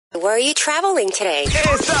Where are you traveling today?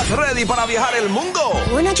 ¿Estás ready para viajar el mundo?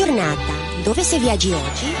 Buona giornata. Dove si viaggi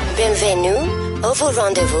oggi? Benvenue. Ovo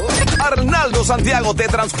rendezvous. Arnaldo Santiago te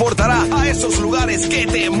transportará a esos lugares que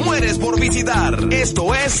te mueres por visitar.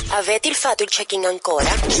 Esto es Avete fatto il check-in ancora?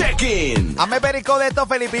 Check-in. Hazme perico de esto,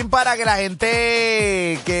 Felipín, para que la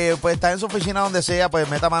gente que pues está en su oficina donde sea, pues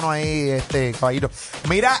meta mano ahí, caballero.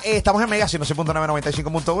 Mira, estamos en Mega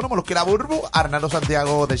 106.995.1, Molusquera Burbu, Arnaldo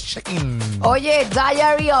Santiago de Check-in. Oye,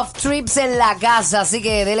 Diary of Trips en la casa, así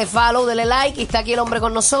que dele follow, dele like, y está aquí el hombre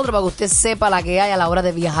con nosotros para que usted sepa la que hay a la hora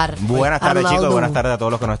de viajar. Buenas tardes, Arnaldo. chicos, buenas tardes a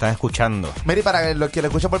todos los que nos están escuchando. Mire, para los que lo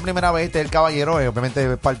escuchan por primera vez, el caballero,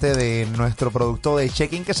 obviamente es parte de nuestro producto de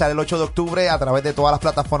Check-in que sale el 8 de octubre a través de todas las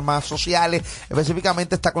plataformas sociales.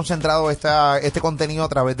 Específicamente está concentrado este contenido a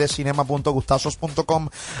través de cinema.gustazos.com.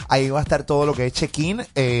 Ahí va a estar todo lo que es Check-in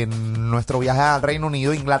en nuestro viaje al Reino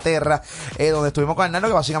Unido, Inglaterra, donde estuvimos con Arnaldo,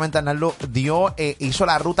 que básicamente Arnaldo hizo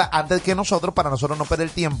la ruta antes que nosotros para nosotros no perder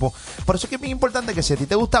tiempo. Por eso es que es bien importante que si a ti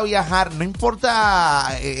te gusta viajar, no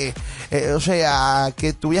importa, o sea,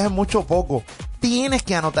 que tú viajes mucho o poco, tienes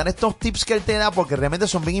que anotar estos tips que él te da porque realmente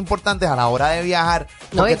son bien importantes a la hora de viajar.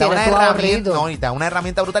 Porque No, y te da una tienes tu herramienta, ahorrito. y te da una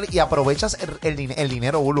herramienta brutal y aprovechas el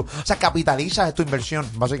dinero, Bulu. O sea, capitalizas tu inversión,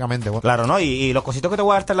 básicamente. Claro, ¿no? Y los cositos que te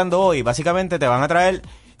voy a estar hablando hoy, básicamente te van a traer,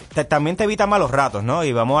 también te evitan malos ratos, ¿no?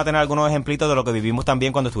 Y vamos a tener algunos ejemplitos de lo que vivimos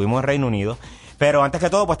también cuando estuvimos en Reino Unido. Pero antes que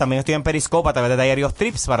todo, pues también estoy en Periscope a través de Diary of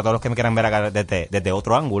Trips, para todos los que me quieran ver acá desde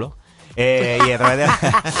otro ángulo. Y a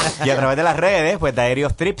través de las redes, pues Diary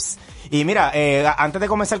of Trips. Y mira, antes de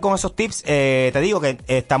comenzar con esos tips, te digo que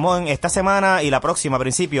estamos en esta semana y la próxima, a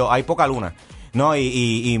principio, hay poca luna, ¿no?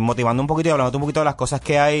 Y motivando un poquito y hablando un poquito de las cosas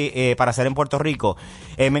que hay para hacer en Puerto Rico.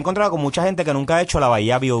 Me he encontrado con mucha gente que nunca ha hecho la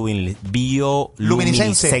bahía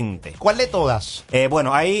bioluminiscente. ¿Cuál de todas?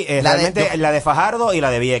 Bueno, hay realmente la de Fajardo y la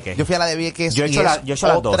de Vieques. Yo fui a la de Vieques Yo he y hecho es yo he hecho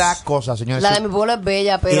las dos. otra cosa, señores. La de mi pueblo es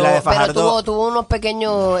bella, Y la de pero Fajardo- tuvo unos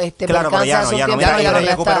pequeños Claro, pero ya no, percances hace un ya no, tiempo, mira, pero ya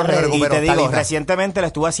ya recuperó, está ready. Y Pero te está digo, linda. recientemente lo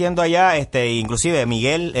estuve haciendo allá, inclusive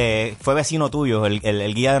Miguel fue vecino tuyo,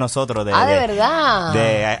 el guía de nosotros. ¿De verdad?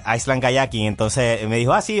 De Iceland Kayaking. Entonces me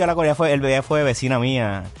dijo, sí, ahora él fue vecina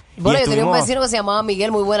mía. Bueno, Y yo tenía un estuvimos- vecino que se llamaba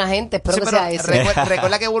Miguel, muy buena gente, espero Sí, que pero sea ese.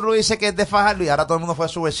 recuerda que Burbu dice que es de Fajardo y ahora todo el mundo fue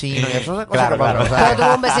su vecino. Y eso es cosa Claro, que pasa, claro. o sea, Pero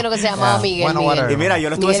tuvo un vecino que se llamaba Ya, Miguel. bueno, Miguel. whatever. Y mira, yo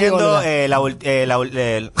lo estuve Miguel y haciendo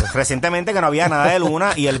Olga. recientemente que no había nada de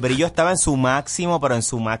luna y el brillo estaba en su máximo, pero en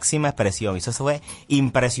su máxima expresión. Y eso fue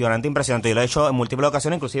impresionante. Yo lo he hecho en múltiples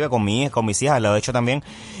ocasiones, inclusive con mis hijas, lo he hecho también.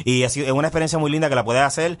 Y es una experiencia muy linda que la puedes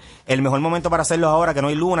hacer. El mejor momento para hacerlo ahora, que no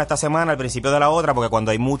hay luna esta semana, al principio de la otra, porque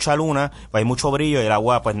cuando hay mucha luna, pues hay mucho brillo y el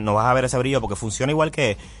agua, pues no vas a ver ese brillo porque funciona igual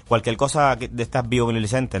que cualquier cosa de estas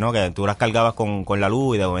bioluminiscentes, ¿no? Que tú las cargabas con la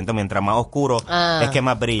luz y de momento mientras más oscuro es que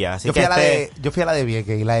más brilla. Así Yo que fui a la de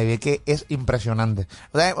Vieques y la de Vieques es impresionante.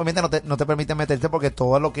 O sea, obviamente no te permiten meterte porque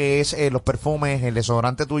todo lo que es los perfumes, el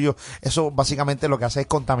desodorante tuyo, eso básicamente lo que hace es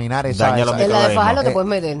contaminar Daña los En la de microorganismos. Fajardo te puedes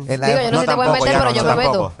meter. en la Digo, de- yo no sé si te puedes tampoco, meter, ya pero no, yo me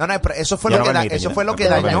tampoco. meto. No, pero eso fue Ya lo no que permiten, eso ya. fue lo que De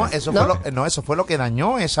dañó, verdad. eso fue lo que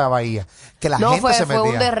dañó esa bahía, que la No, gente fue se metía.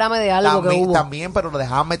 un derrame de algo que también, hubo. También, pero lo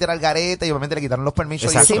dejaban meter al garete y obviamente le quitaron los permisos.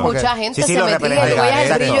 Exacto. Y Sí, eso como mucha que- gente Sí, se lo metía repelente. y veías el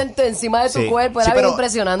Exacto. brillo encima de tu Sí. cuerpo, Sí, era bien pero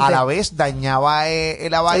impresionante. a la vez dañaba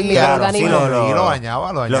la bahía. Claro, sí, organismo. lo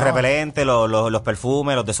dañaba. Los repelentes, los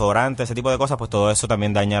perfumes, los desodorantes, ese tipo de cosas, pues todo eso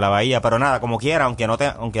también daña la bahía. Pero nada, como quiera, aunque no,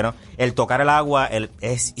 el tocar el agua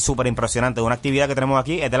es súper impresionante. Una actividad que tenemos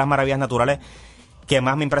aquí es de las maravillas naturales que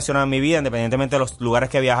más me impresiona en mi vida, independientemente de los lugares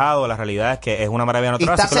que he viajado. La realidad es que es una maravilla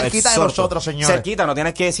natural. está así que lo cerquita de exhorto. nosotros, señores. Cerquita, no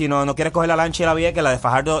tienes que, si no quieres coger la lancha y la vía, que la de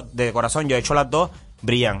Fajardo, de corazón, yo he hecho las dos,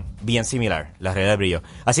 brillan bien similar, la realidad de brillo.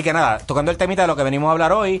 Así que nada, tocando el temita de lo que venimos a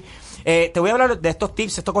hablar hoy, te voy a hablar de estos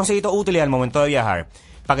tips, estos consejitos útiles al momento de viajar,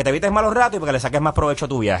 para que te evites malos ratos y para que le saques más provecho a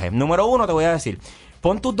tu viaje. Número 1, te voy a decir,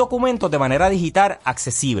 pon tus documentos de manera digital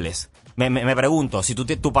accesibles. Me pregunto, si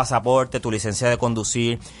tu pasaporte, tu licencia de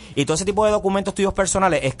conducir y todo ese tipo de documentos tuyos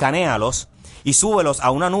personales, escanéalos y súbelos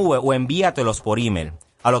a una nube o envíatelos por email.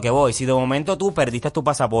 A lo que voy, si de momento tú perdiste tu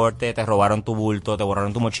pasaporte, te robaron tu bulto, te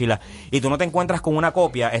borraron tu mochila y tú no te encuentras con una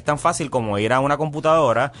copia, es tan fácil como ir a una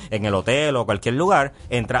computadora en el hotel o cualquier lugar,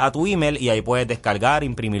 entras a tu email y ahí puedes descargar,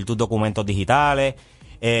 imprimir tus documentos digitales.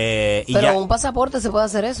 Y Pero ya, un pasaporte se puede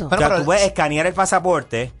hacer eso. Pero- o sea, tú puedes escanear el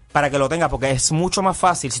pasaporte para que lo tengas, porque es mucho más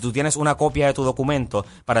fácil si tú tienes una copia de tu documento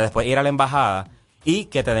para después ir a la embajada y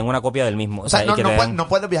que te den una copia del mismo. O sea, y no, que no te puedes, den- no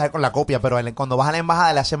puedes viajar con la copia, pero cuando vas a la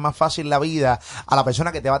embajada le haces más fácil la vida a la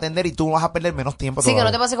persona que te va a atender y tú vas a perder menos tiempo. Sí, que no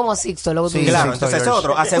todavía. te pase como a Sixto, luego tú Sí, dices. Claro, Sixto entonces years.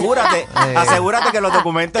 otro, asegúrate que los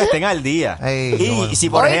documentos estén al día. Ey, Y bueno. si,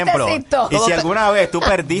 por ¿Oíste, ejemplo, Sixto? y si alguna vez tú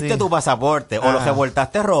perdiste Sí. tu pasaporte o lo Ah.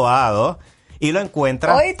 revoltaste robado y lo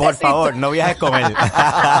encuentras, ¿Oíste, por Sisto? favor, no viajes con él.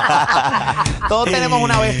 Todos tenemos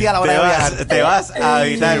una bestia a la hora de viajar. Te vas a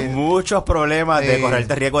evitar muchos problemas de Sí.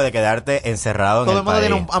 correrte riesgo de quedarte encerrado Todo en el el mundo país.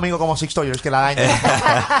 tiene un amigo como Sixto George que la daña.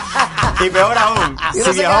 Y peor aún, Y no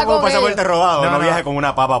si se viajó queda con un con pasaporte ellos. robado, No, no no. viaje con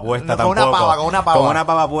una papa puesta No, con tampoco. una pava, con una pava. Con una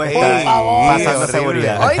papa puesta, Por favor. pasando Horrible.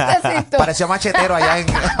 seguridad. ¿Oíste, Sisto? Parecía machetero allá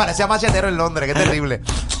parecía machetero en Londres, qué terrible.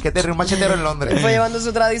 Qué terrible, un machetero en Londres. Fue llevando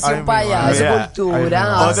su tradición Ay, para mi allá, madre. su Mira,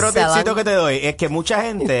 cultura. Otro Se van- tipcito que te doy es que mucha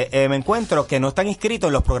gente me encuentro que no están inscritos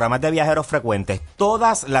en los programas de viajeros frecuentes.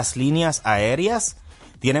 Todas las líneas aéreas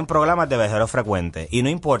tienen programas de viajeros frecuentes. Y no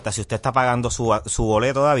importa si usted está pagando su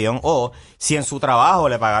boleto de avión o si en su trabajo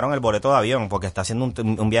le pagaron el boleto de avión porque está haciendo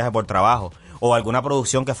un viaje por trabajo o alguna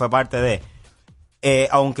producción que fue parte de...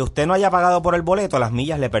 aunque usted no haya pagado por el boleto, las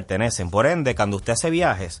millas le pertenecen. Por ende, cuando usted hace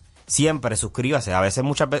viajes, siempre suscríbase. A veces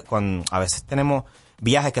a veces tenemos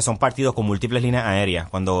viajes que son partidos con múltiples líneas aéreas.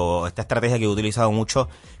 Cuando esta estrategia que he utilizado mucho,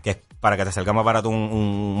 que es para que te salga más barato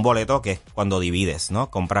un boleto, que es cuando divides, ¿no?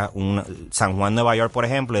 Compras un San Juan, Nueva York, por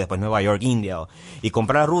ejemplo, y después Nueva York, India, y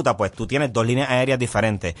compras la ruta, pues tú tienes 2 líneas aéreas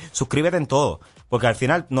diferentes. Suscríbete en todo, porque al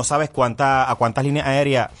final no sabes a cuántas líneas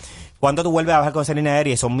aéreas... Cuando tú vuelves a bajar con esa línea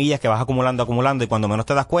aérea y son millas que vas acumulando, y cuando menos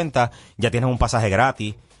te das cuenta, ya tienes un pasaje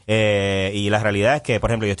gratis. Y la realidad es que, por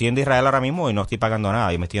ejemplo, yo estoy yendo a Israel ahora mismo y no estoy pagando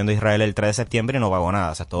nada. Yo me estoy yendo a Israel el 3 de septiembre y no pago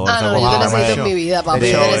nada. O sea, todo Ah, eso no, es yo te programa necesito de- en mi vida, papi.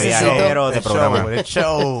 de Yo te viajero, de El programa. el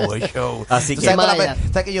show. Así ¿Tú que- sabes, Maya.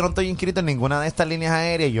 sabes que yo no estoy inscrito en ninguna de estas líneas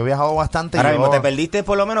aéreas? Yo he viajado bastante. Ahora yo- mismo te perdiste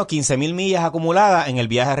por lo menos 15,000 millas acumuladas en el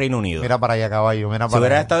viaje a Reino Unido. Mira para allá, caballo, mira Si para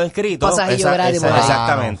hubieras allá. estado inscrito, Pasajillo gratis por ahí.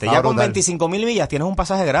 exactamente. Ah, no, Ya con brutal. 25,000 millas tienes un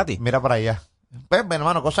pasaje gratis. Mira para allá. Pues,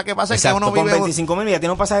 hermano, cosa que pasa es que Exacto, uno con vive... 25,000 millas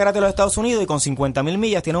tienes un pasaje gratis a los Estados Unidos y con 50,000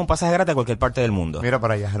 millas tienes un pasaje gratis a cualquier parte del mundo. Mira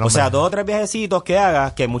para allá. O sea, 2 o 3 viajecitos que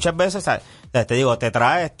hagas que muchas veces, ¿sabes? Te digo, te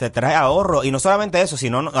trae ahorro. Y no solamente eso,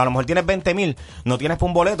 sino a lo mejor tienes 20,000, no tienes para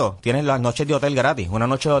un boleto, tienes las noches de hotel gratis. Una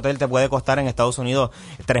noche de hotel te puede costar en Estados Unidos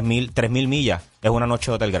 3,000 millas. Es una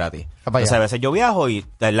noche de hotel gratis. para allá. O sea, a veces yo viajo y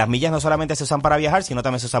las millas no solamente se usan para viajar, sino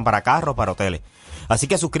también se usan para carros, para hoteles. Así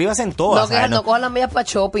que suscríbase en todas. No, ¿sabes? no cojan las millas para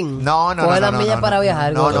shopping. No, no, Coge no, las no, millas no, para no,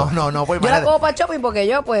 viajar. no, gordo. no, pues, Yo las imagínate. cojo para shopping porque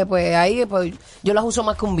yo, pues ahí, pues, yo las uso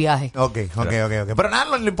más que un viaje. Ok. Pero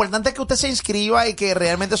nada, lo importante es que usted se inscriba y que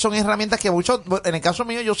realmente son herramientas que muchos, en el caso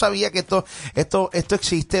mío yo sabía que esto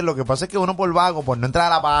existe, lo que pasa es que uno por vago, por no entrar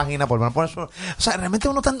a la página, por no poner su... O sea, realmente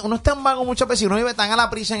uno es tan vago muchas veces y uno vive tan a la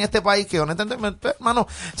prisa en este país que honestamente, hermano,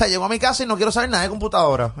 o sea, llego a mi casa y no quiero saber nada de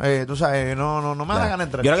computadora. Tú sabes, no me da ganas de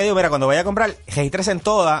entrar. Yo lo que digo, mira, cuando vaya a comprar, regístrese en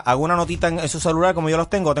todas, hago una notita en su celular como yo los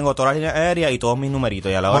tengo todas las líneas aéreas y todos mis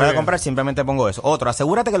numeritos. Y a la Muy hora de bien. comprar simplemente pongo eso. Otro,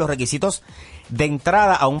 asegúrate que los requisitos de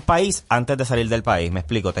entrada a un país antes de salir del país.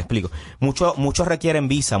 Te explico. Muchos requieren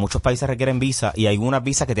visa, muchos países requieren visa y hay unas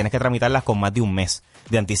visas que tienes que tramitarlas con más de un mes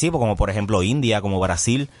de anticipo, como por ejemplo India, como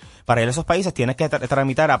Brasil. Para ir a esos países tienes que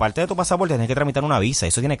tramitar, aparte de tu pasaporte, tienes que tramitar una visa.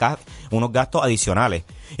 Eso tiene unos gastos adicionales.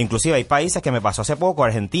 Inclusive hay países que me pasó hace poco,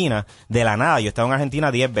 Argentina, de la nada. Yo he estado en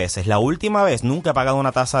Argentina 10 veces. La última vez nunca he pagado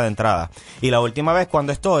una tasa de entrada. Y la última vez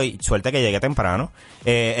cuando estoy, suerte que llegué temprano,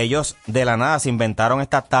 ellos de la nada se inventaron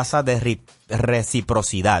esta tasa de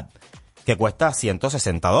reciprocidad que cuesta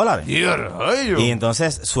 $160. Y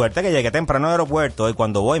entonces, suerte que llegué temprano al aeropuerto y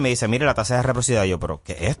cuando voy me dice, mire, la tasa de reciprocidad. Yo, pero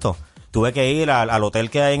 ¿qué es esto? Tuve que ir al hotel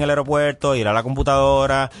que hay en el aeropuerto, ir a la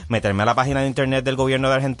computadora, meterme a la página de internet del gobierno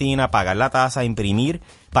de Argentina, pagar la tasa, imprimir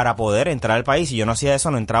para poder entrar al país. Si yo no hacía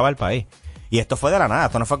eso, no entraba al país. Y esto fue de la nada.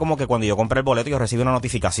 Esto no fue como que cuando yo compré el boleto yo recibí una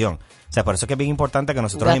notificación. O sea, por eso es que es bien importante que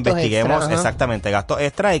nosotros Gastos investiguemos extra, ajá. exactamente gastos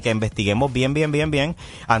extra y que investiguemos bien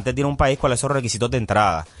antes de ir a un país cuáles son los requisitos de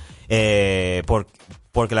entrada.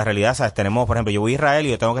 Porque la realidad, ¿sabes? Tenemos, por ejemplo, yo voy a Israel y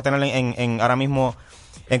yo tengo que tener ahora mismo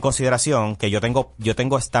en consideración que yo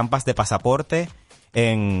tengo estampas de pasaporte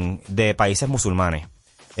de países musulmanes.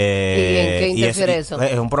 ¿Y en qué interfiere es, eso?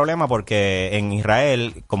 Es un problema porque en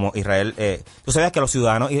Israel, como Israel, tú sabes que los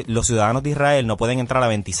ciudadanos de Israel no pueden entrar a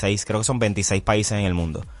 26, creo que son 26 países en el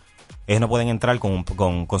mundo. Ellos no pueden entrar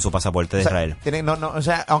con su pasaporte de Israel. O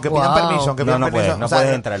sea, aunque pidan Wow. permiso, aunque No, pidan permiso. no o sea,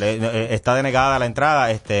 puedes entrar. Está denegada la entrada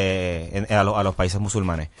a los países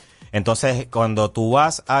musulmanes. Entonces, cuando tú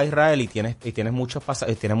vas a Israel y tienes muchas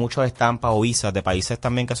estampas o visas de países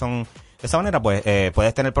también que son de esa manera, pues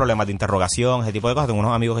puedes tener problemas de interrogación, ese tipo de cosas. Tengo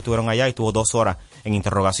unos amigos que estuvieron allá y estuvo 2 horas en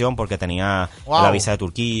interrogación porque tenía Wow. la visa de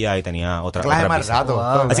Turquía y tenía otra clase de otra mal visa. rato. Wow.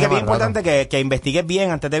 Clase Así que es bien mal rato. importante que investigues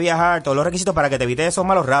bien antes de viajar todos los requisitos para que te evites esos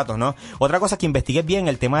malos ratos, ¿no? Otra cosa es que investigues bien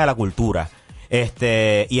el tema de la cultura.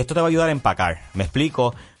 Y esto te va a ayudar a empacar. Me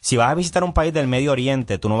explico. Si vas a visitar un país del Medio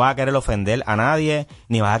Oriente, tú no vas a querer ofender a nadie,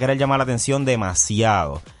 ni vas a querer llamar la atención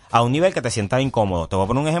demasiado, a un nivel que te sientas incómodo. Te voy a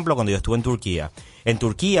poner un ejemplo cuando yo estuve en Turquía. En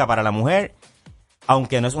Turquía, para la mujer,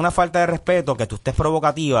 aunque no es una falta de respeto que tú estés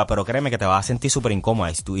provocativa, pero créeme que te vas a sentir súper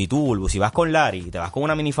incómoda. Y tú, Bulbu, si vas con Larry y te vas con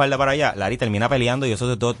una minifalda para allá, Larry termina peleando y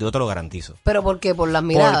eso yo te lo garantizo. ¿Pero por qué? ¿Por las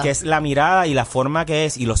miradas? Porque es la mirada y la forma que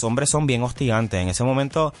es, y los hombres son bien hostigantes. En ese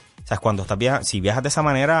momento, o sea, cuando estás si viajas de esa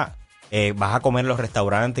manera, vas a comer en los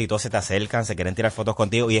restaurantes y todos se te acercan, se quieren tirar fotos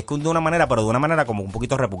contigo, y es de una manera, pero de una manera como un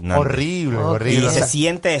poquito repugnante. Horrible, Ok. horrible. Y O sea, se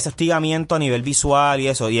siente ese hostigamiento a nivel visual y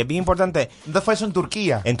eso. Y es bien importante. ¿dónde fue eso? En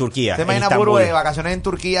Turquía. En Turquía. ¿Te en imaginas, Estambul. Buru, de vacaciones en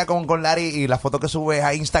Turquía con Larry y la foto que subes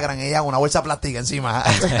a Instagram, ella con una bolsa plástica encima?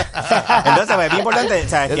 Entonces, pues, es bien importante,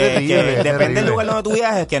 ¿sabes? Es que terrible, es depende terrible. del lugar donde tú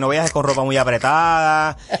viajes, que no viajes con ropa muy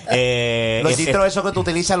apretada. Los gistros esos que tú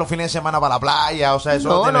utilizas los fines de semana para la playa, o sea, eso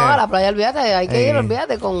No, a la playa, olvídate, hay que ir,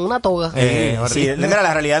 olvídate, con una toga. sí, mira,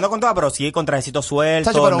 la realidad no con todas, pero sí con trajecitos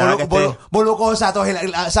sueltos. Chacho, pero nada que esté- Bolu coge esa toga y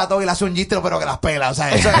le hace un gistro, pero que las pela, o sea,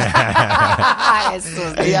 eso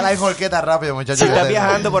Jesús. ella la enjorqueta rápido, muchachos. Si estás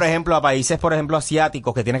viajando, por ejemplo, a países, por ejemplo,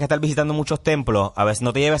 asiáticos, que tienes que estar visitando muchos templos, a veces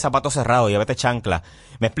no te lleves zapatos cerrados, llévate chancla.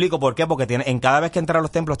 Me explico por qué, porque en cada vez que entras a los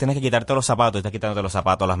templos tienes que quitarte los zapatos, estás quitándote los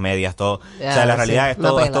zapatos, las medias, todo. Ya, o sea, la sí, realidad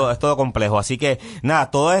una pela. es todo complejo. Así que, nada,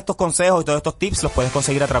 todos estos consejos y todos estos tips los puedes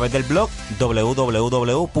conseguir a través del blog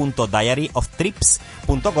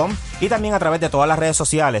www.diaryoftrips.com y también a través de todas las redes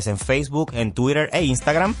sociales, en Facebook, en Twitter e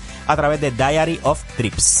Instagram, a través de Diary of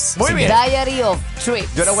Trips. Muy bien. Diary of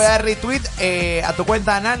Trips. Yo le voy a dar retweet a tu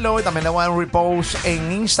cuenta de Narlo y también le voy a dar un repost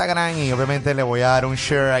en Instagram y obviamente le voy a dar un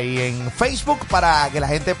share ahí en Facebook para que la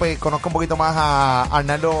gente pues conozca un poquito más a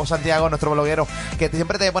Arnaldo Santiago, nuestro bloguero, que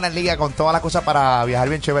siempre te pone en liga con todas las cosas para viajar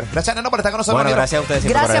bien chévere. Gracias, Arnaldo, por estar con nosotros. Bueno, amigo. gracias a ustedes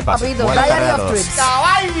siempre por el Gracias, espacio. papito. Buenas Diary tardes a of todos. Trips.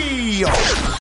 ¡Caballo!